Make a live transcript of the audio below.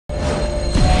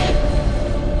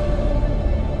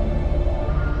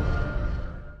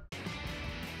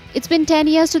It's been 10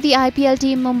 years to the IPL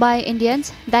team Mumbai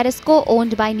Indians, that is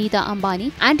co-owned by Nita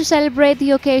Ambani, and to celebrate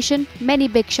the occasion, many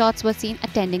big shots were seen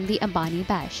attending the Ambani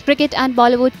Bash. Cricket and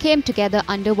Bollywood came together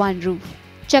under one roof.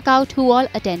 Check out who all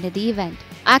attended the event.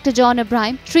 Actor John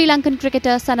Abraham, Sri Lankan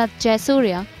cricketer Sanath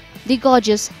Jayasuriya, the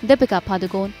gorgeous Deepika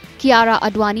Padukone, Kiara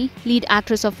Advani, lead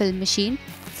actress of film Machine,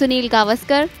 Sunil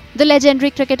Gavaskar, the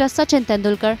legendary cricketer Sachin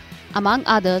Tendulkar, among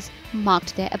others,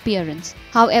 marked their appearance.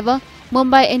 However,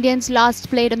 Mumbai Indians last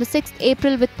played on the 6th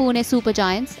April with Pune Super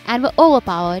Giants and were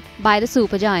overpowered by the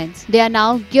Super Giants. They are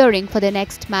now gearing for their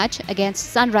next match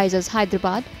against Sunrisers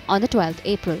Hyderabad on the 12th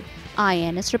April.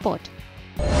 IANS report.